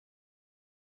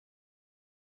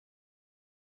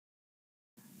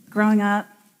Growing up,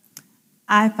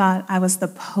 I thought I was the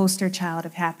poster child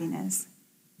of happiness.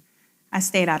 I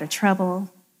stayed out of trouble,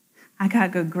 I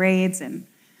got good grades, and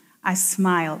I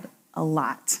smiled a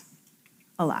lot.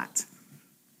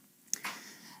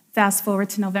 Fast forward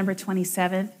to November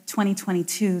 27th,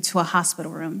 2022, to a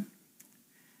hospital room.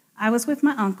 I was with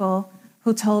my uncle,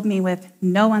 who told me with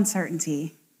no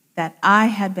uncertainty that I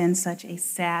had been such a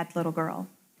sad little girl.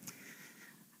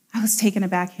 I was taken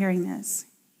aback hearing this,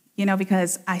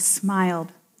 because I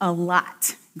smiled a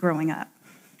lot growing up.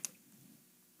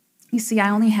 You see,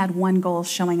 I only had one goal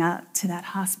showing up to that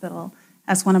hospital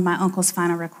as one of my uncle's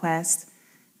final requests,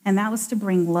 and that was to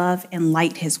bring love and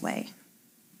light his way.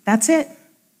 That's it.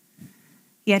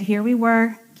 Yet here we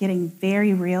were, getting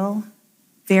very real,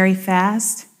 very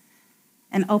fast,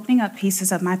 and opening up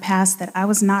pieces of my past that I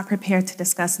was not prepared to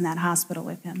discuss in that hospital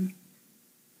with him.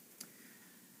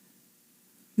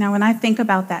 Now, when I think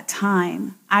about that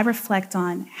time, I reflect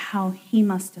on how he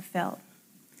must have felt.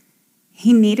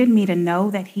 He needed me to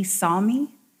know that he saw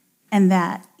me and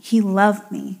that he loved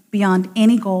me beyond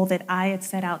any goal that I had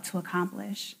set out to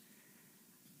accomplish.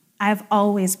 I've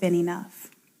always been enough.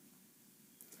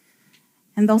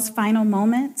 And those final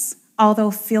moments,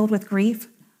 although filled with grief,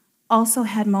 also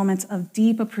had moments of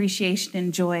deep appreciation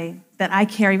and joy that I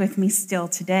carry with me still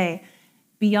today,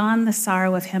 beyond the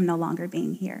sorrow of him no longer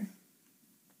being here.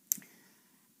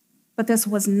 But this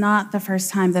was not the first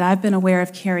time that I've been aware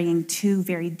of carrying two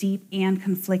very deep and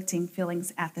conflicting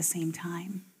feelings at the same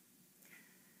time.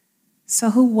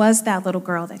 So who was that little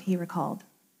girl that he recalled?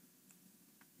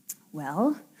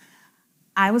 Well,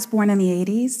 I was born in the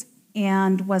 80s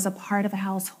and was a part of a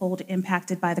household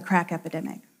impacted by the crack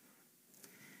epidemic.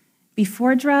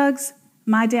 Before drugs,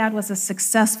 my dad was a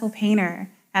successful painter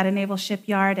at a naval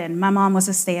shipyard, and my mom was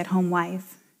a stay-at-home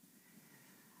wife.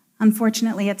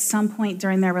 Unfortunately, at some point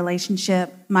during their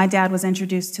relationship, my dad was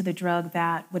introduced to the drug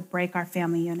that would break our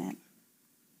family unit.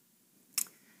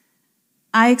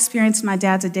 I experienced my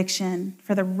dad's addiction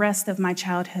for the rest of my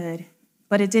childhood,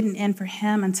 but it didn't end for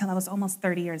him until I was almost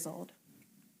 30 years old.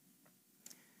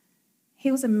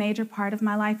 He was a major part of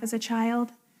my life as a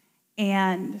child,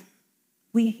 and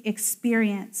we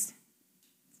experienced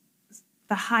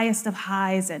the highest of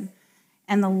highs and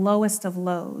the lowest of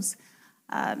lows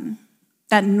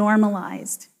that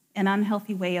normalized an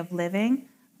unhealthy way of living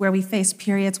where we faced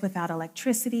periods without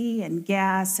electricity and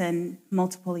gas and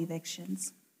multiple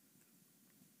evictions.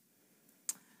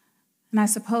 And I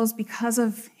suppose because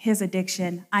of his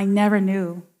addiction, I never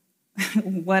knew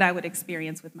what I would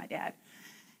experience with my dad.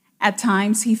 At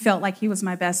times, he felt like he was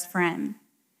my best friend.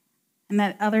 And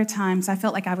at other times, I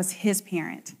felt like I was his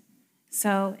parent.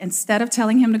 So instead of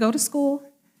telling him to go to school,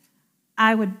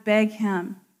 I would beg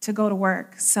him to go to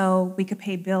work so we could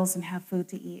pay bills and have food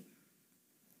to eat.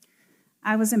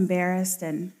 I was embarrassed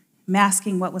and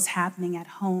masking what was happening at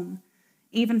home,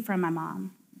 even from my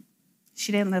mom.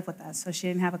 She didn't live with us, so she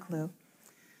didn't have a clue.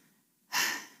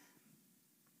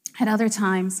 At other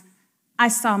times, I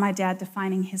saw my dad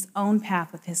defining his own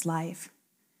path with his life,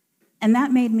 and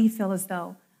that made me feel as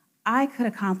though I could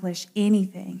accomplish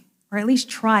anything, or at least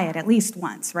try it at least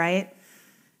once, right?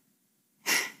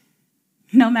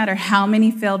 No matter how many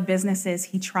failed businesses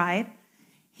he tried,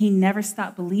 he never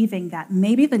stopped believing that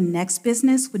maybe the next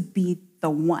business would be the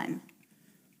one.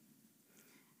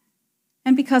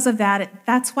 And because of that,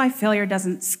 that's why failure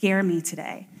doesn't scare me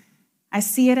today. I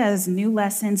see it as new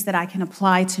lessons that I can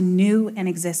apply to new and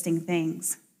existing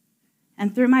things.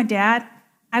 And through my dad,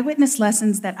 I witnessed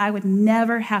lessons that I would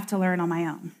never have to learn on my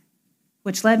own,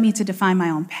 which led me to define my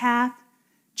own path,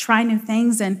 try new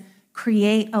things, and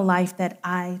create a life that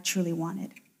I truly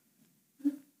wanted.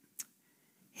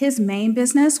 His main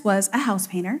business was a house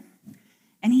painter,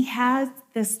 and he had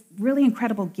this really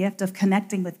incredible gift of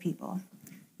connecting with people.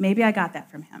 Maybe I got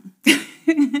that from him.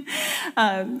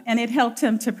 And it helped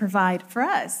him to provide for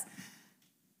us.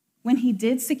 When he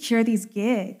did secure these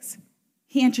gigs,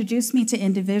 he introduced me to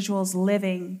individuals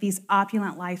living these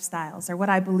opulent lifestyles, or what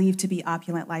I believed to be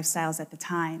opulent lifestyles at the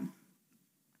time.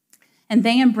 And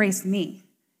they embraced me,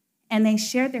 and they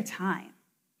shared their time.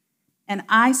 And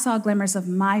I saw glimmers of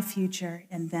my future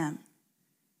in them.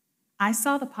 I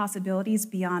saw the possibilities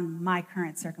beyond my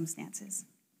current circumstances.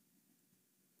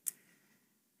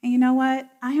 And you know what?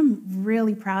 I am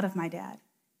really proud of my dad.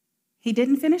 He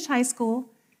didn't finish high school,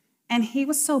 and he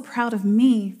was so proud of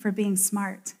me for being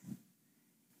smart.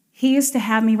 He used to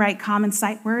have me write common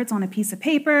sight words on a piece of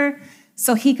paper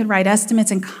so he could write estimates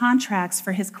and contracts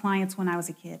for his clients when I was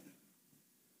a kid.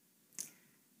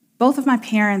 Both of my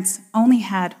parents only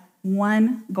had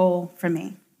one goal for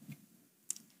me,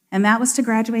 and that was to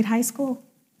graduate high school.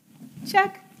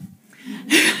 Check.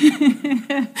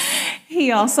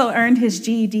 He also earned his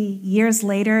GED years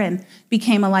later and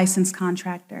became a licensed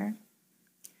contractor.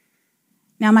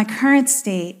 Now, my current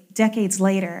state, decades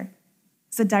later,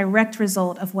 is a direct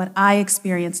result of what I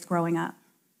experienced growing up.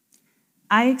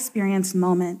 I experienced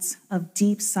moments of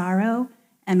deep sorrow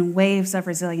and waves of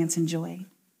resilience and joy.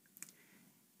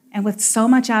 And with so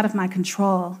much out of my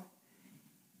control,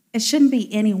 it shouldn't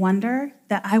be any wonder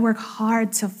that I work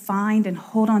hard to find and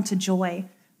hold on to joy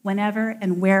whenever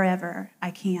and wherever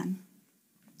I can.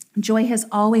 Joy has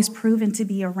always proven to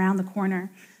be around the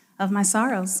corner of my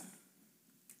sorrows.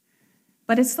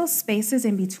 But it's those spaces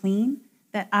in between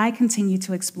that I continue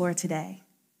to explore today.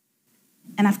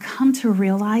 And I've come to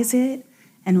realize it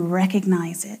and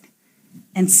recognize it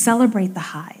and celebrate the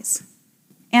highs.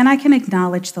 And I can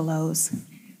acknowledge the lows.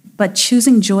 But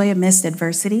choosing joy amidst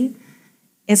adversity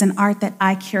is an art that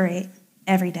I curate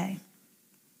every day.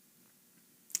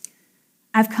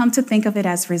 I've come to think of it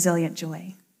as resilient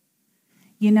joy.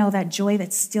 You know, that joy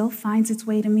that still finds its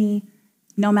way to me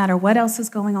no matter what else is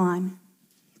going on.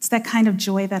 It's that kind of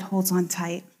joy that holds on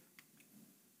tight.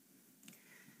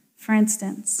 For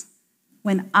instance,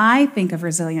 when I think of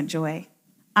resilient joy,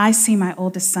 I see my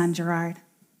oldest son, Gerard.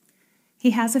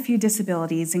 He has a few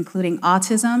disabilities, including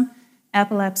autism,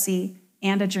 epilepsy,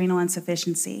 and adrenal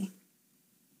insufficiency.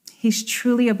 He's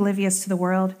truly oblivious to the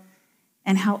world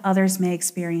and how others may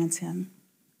experience him.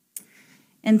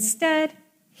 Instead,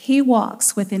 he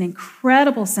walks with an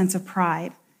incredible sense of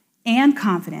pride and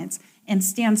confidence and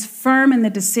stands firm in the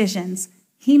decisions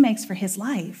he makes for his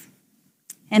life.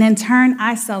 And in turn,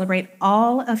 I celebrate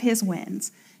all of his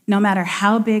wins, no matter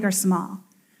how big or small,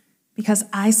 because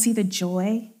I see the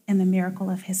joy in the miracle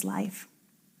of his life.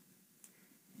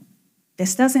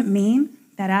 This doesn't mean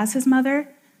that as his mother,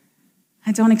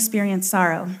 I don't experience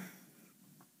sorrow.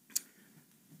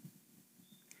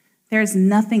 There is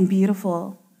nothing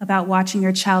beautiful about watching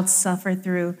your child suffer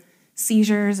through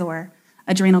seizures or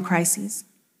adrenal crises.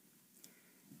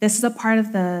 This is a part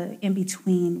of the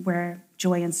in-between where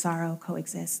joy and sorrow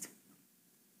coexist.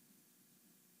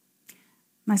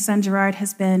 My son Gerard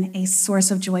has been a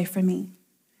source of joy for me,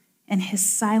 and his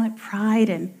silent pride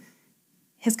and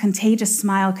his contagious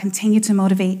smile continue to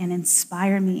motivate and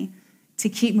inspire me to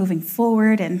keep moving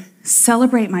forward and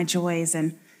celebrate my joys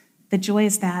and the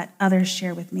joys that others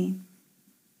share with me.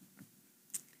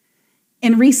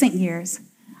 In recent years,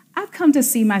 I've come to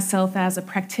see myself as a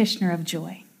practitioner of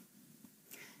joy.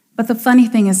 But the funny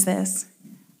thing is this: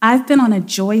 I've been on a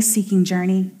joy-seeking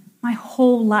journey my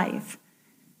whole life.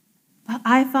 But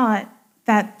I thought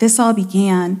that this all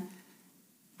began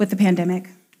with the pandemic.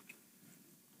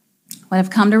 What I've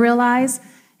come to realize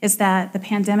is that the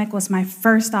pandemic was my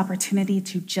first opportunity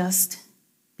to just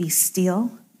be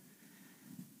still,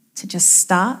 to just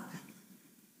stop,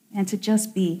 and to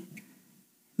just be,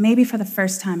 maybe for the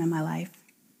first time in my life.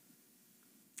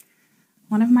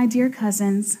 One of my dear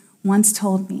cousins once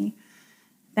told me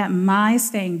that my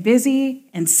staying busy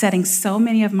and setting so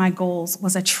many of my goals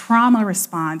was a trauma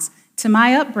response to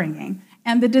my upbringing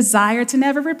and the desire to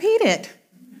never repeat it.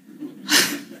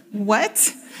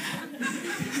 What?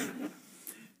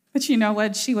 But you know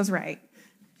what? She was right.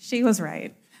 She was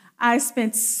right. I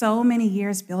spent so many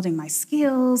years building my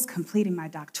skills, completing my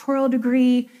doctoral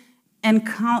degree, and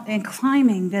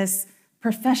climbing this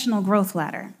professional growth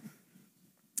ladder.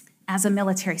 As a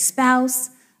military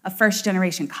spouse, a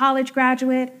first-generation college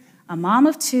graduate, a mom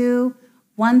of two,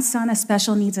 one son a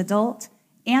special needs adult,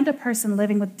 and a person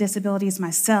living with disabilities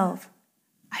myself,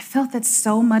 I felt that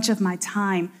so much of my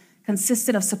time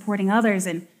consisted of supporting others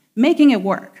and making it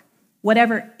work,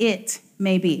 whatever it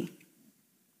may be.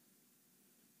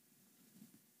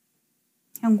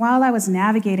 And while I was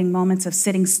navigating moments of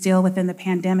sitting still within the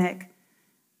pandemic,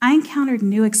 I encountered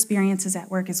new experiences at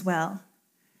work as well.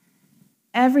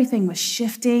 Everything was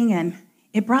shifting, and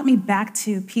it brought me back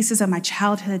to pieces of my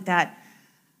childhood that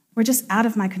were just out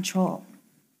of my control.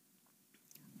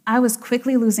 I was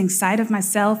quickly losing sight of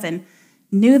myself and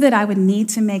knew that I would need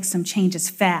to make some changes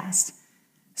fast.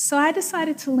 So I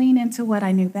decided to lean into what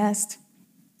I knew best,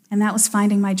 and that was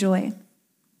finding my joy.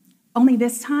 Only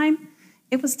this time,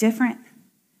 it was different.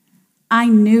 I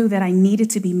knew that I needed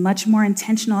to be much more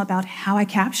intentional about how I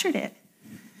captured it.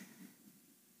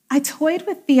 I toyed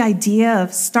with the idea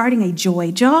of starting a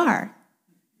joy jar.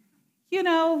 You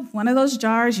know, one of those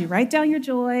jars, you write down your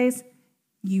joys,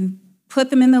 you put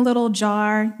them in the little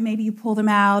jar, maybe you pull them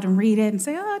out and read it and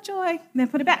say, oh, joy, and then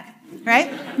put it back,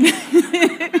 right?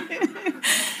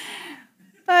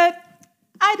 But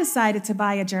I decided to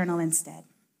buy a journal instead.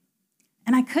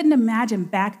 And I couldn't imagine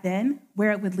back then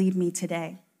where it would lead me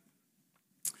today.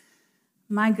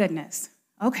 My goodness.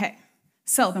 Okay,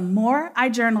 So the more I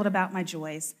journaled about my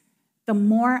joys, the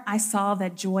more I saw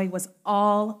that joy was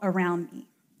all around me.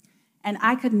 And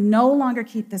I could no longer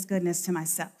keep this goodness to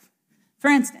myself. For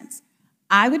instance,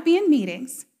 I would be in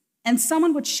meetings and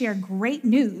someone would share great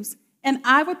news and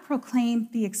I would proclaim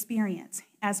the experience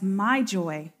as my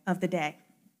joy of the day.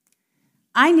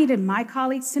 I needed my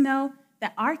colleagues to know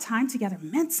that our time together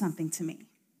meant something to me.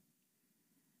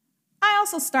 I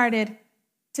also started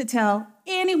to tell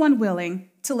anyone willing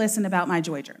to listen about my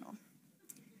joy journal.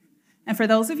 And for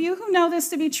those of you who know this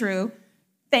to be true,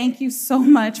 thank you so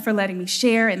much for letting me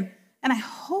share, and I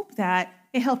hope that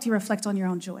it helped you reflect on your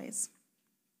own joys.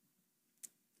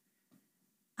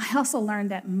 I also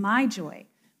learned that my joy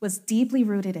was deeply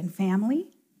rooted in family,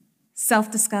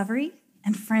 self-discovery,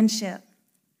 and friendship.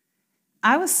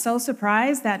 I was so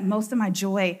surprised that most of my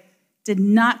joy did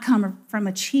not come from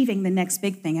achieving the next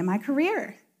big thing in my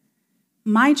career.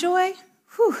 My joy,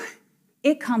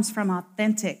 it comes from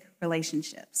authentic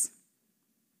relationships.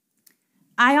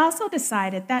 I also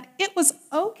decided that it was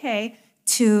okay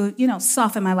to,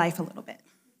 soften my life a little bit.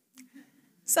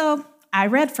 So I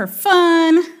read for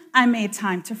fun, I made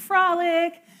time to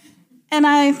frolic, and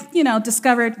I,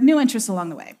 discovered new interests along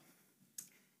the way.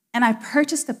 And I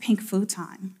purchased a pink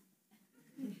futon.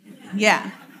 Yeah.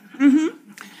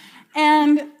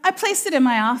 And I placed it in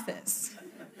my office.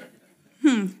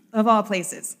 Of all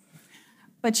places.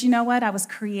 But you know what? I was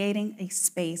creating a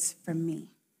space for me.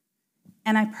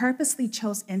 And I purposely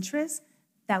chose interests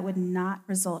that would not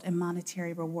result in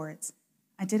monetary rewards.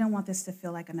 I didn't want this to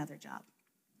feel like another job.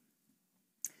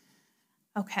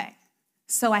 Okay,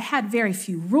 so I had very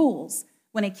few rules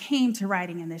when it came to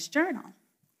writing in this journal.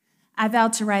 I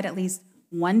vowed to write at least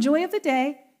one joy of the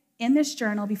day in this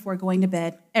journal before going to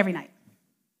bed every night.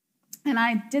 And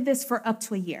I did this for up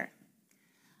to a year.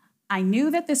 I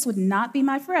knew that this would not be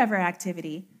my forever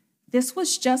activity. This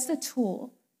was just a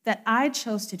tool that I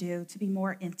chose to do to be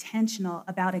more intentional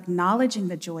about acknowledging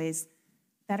the joys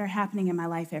that are happening in my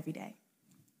life every day.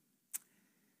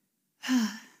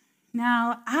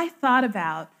 Now, I thought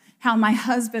about how my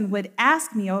husband would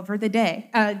ask me over the day,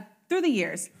 through the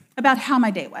years, about how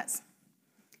my day was.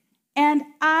 And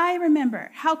I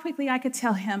remember how quickly I could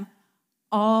tell him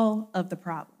all of the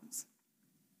problems.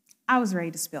 I was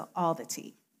ready to spill all the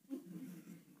tea.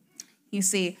 You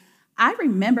see, I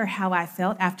remember how I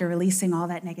felt after releasing all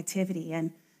that negativity,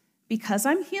 and because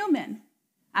I'm human,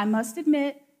 I must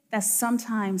admit that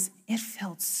sometimes it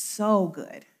felt so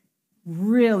good,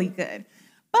 really good.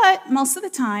 But most of the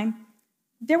time,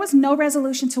 there was no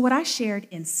resolution to what I shared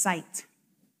in sight.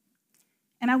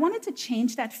 And I wanted to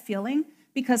change that feeling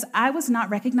because I was not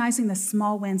recognizing the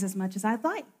small wins as much as I'd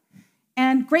like.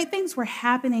 And great things were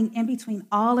happening in between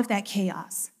all of that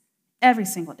chaos every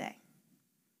single day.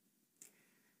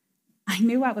 I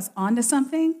knew I was onto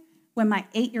something when my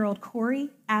 8-year-old Corey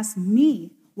asked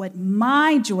me what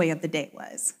my joy of the day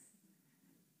was.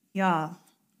 Y'all,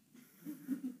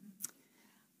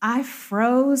 I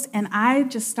froze and I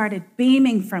just started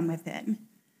beaming from within.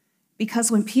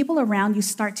 Because when people around you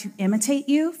start to imitate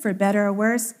you, for better or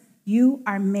worse, you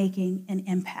are making an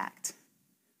impact.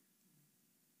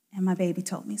 And my baby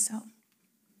told me so.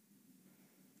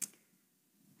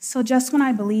 So just when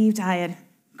I believed I had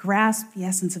grasped the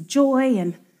essence of joy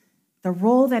and the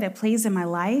role that it plays in my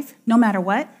life, no matter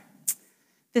what,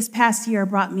 this past year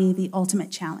brought me the ultimate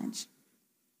challenge.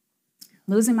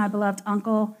 Losing my beloved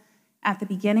uncle at the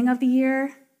beginning of the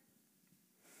year,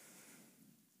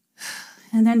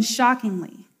 and then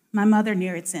shockingly, my mother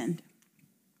near its end.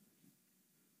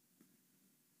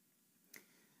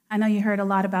 I know you heard a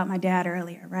lot about my dad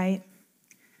earlier, right?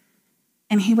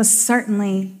 And he was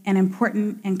certainly an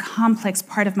important and complex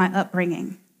part of my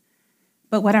upbringing.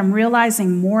 But what I'm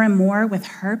realizing more and more with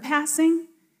her passing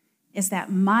is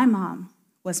that my mom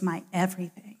was my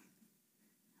everything.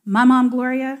 My mom,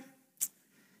 Gloria,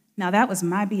 now that was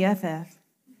my BFF.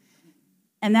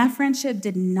 And that friendship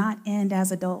did not end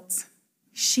as adults.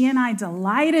 She and I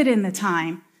delighted in the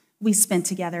time we spent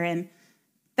together, and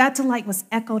that delight was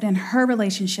echoed in her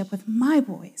relationship with my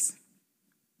boys.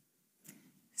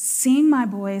 Seeing my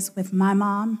boys with my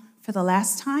mom for the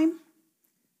last time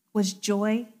was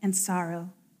joy and sorrow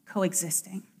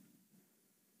coexisting.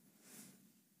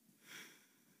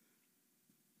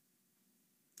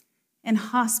 In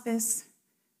hospice,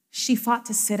 she fought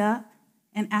to sit up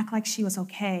and act like she was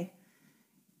okay,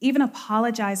 even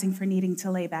apologizing for needing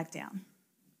to lay back down.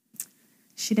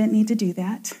 She didn't need to do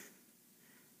that.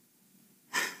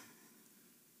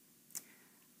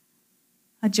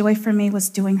 A joy for me was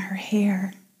doing her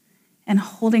hair and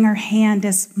holding her hand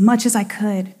as much as I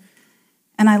could.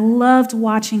 And I loved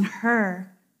watching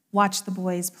her watch the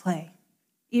boys play.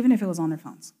 even if it was on their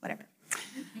phones, whatever.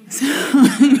 So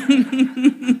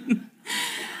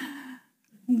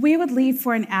we would leave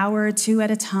for an hour or two at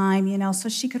a time, so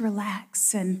she could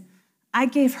relax. And I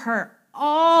gave her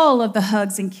all of the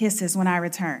hugs and kisses when I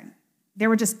returned. There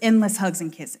were just endless hugs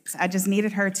and kisses. I just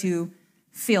needed her to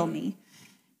feel me.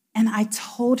 And I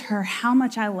told her how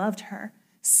much I loved her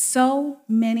so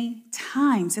many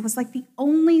times. It was like the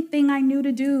only thing I knew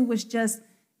to do was just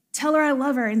tell her I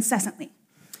love her incessantly.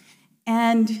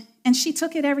 And she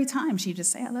took it every time. She'd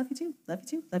just say, I love you too, love you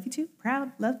too, love you too,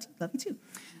 proud, love you too.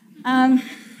 And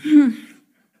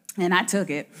I took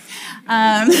it.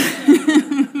 And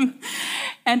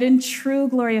in true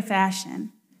Gloria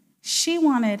fashion, she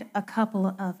wanted a couple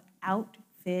of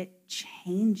outfit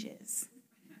changes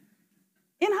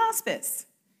in hospice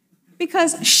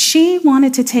because she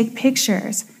wanted to take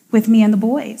pictures with me and the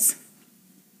boys.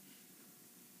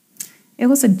 It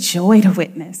was a joy to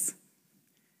witness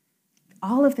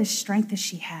all of the strength that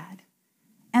she had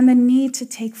and the need to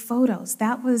take photos.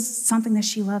 That was something that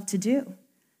she loved to do.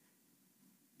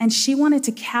 And she wanted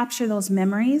to capture those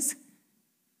memories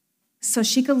so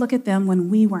she could look at them when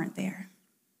we weren't there.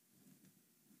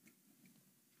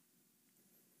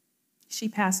 She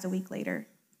passed a week later.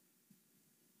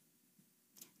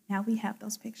 Now we have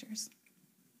those pictures.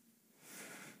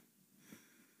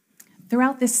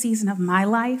 Throughout this season of my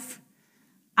life,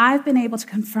 I've been able to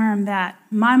confirm that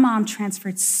my mom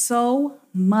transferred so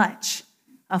much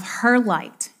of her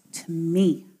light to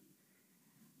me.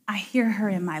 I hear her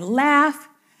in my laugh.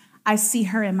 I see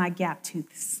her in my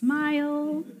gap-toothed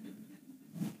smile.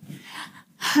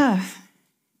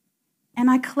 And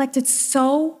I collected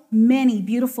so many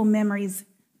beautiful memories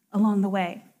along the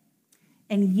way.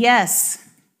 And yes,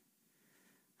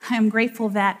 I am grateful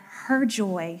that her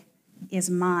joy is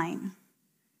mine.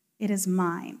 It is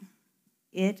mine.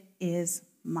 It is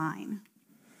mine.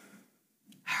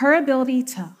 Her ability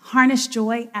to harness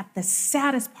joy at the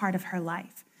saddest part of her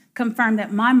life confirmed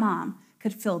that my mom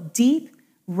could feel deep,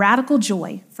 radical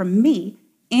joy from me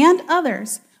and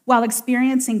others while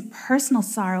experiencing personal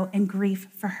sorrow and grief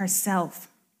for herself.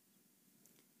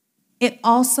 It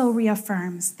also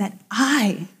reaffirms that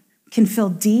I can feel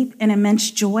deep and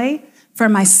immense joy for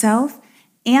myself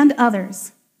and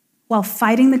others while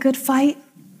fighting the good fight,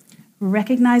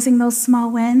 recognizing those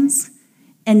small wins,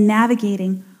 and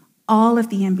navigating all of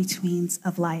the in-betweens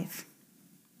of life.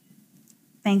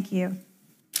 Thank you.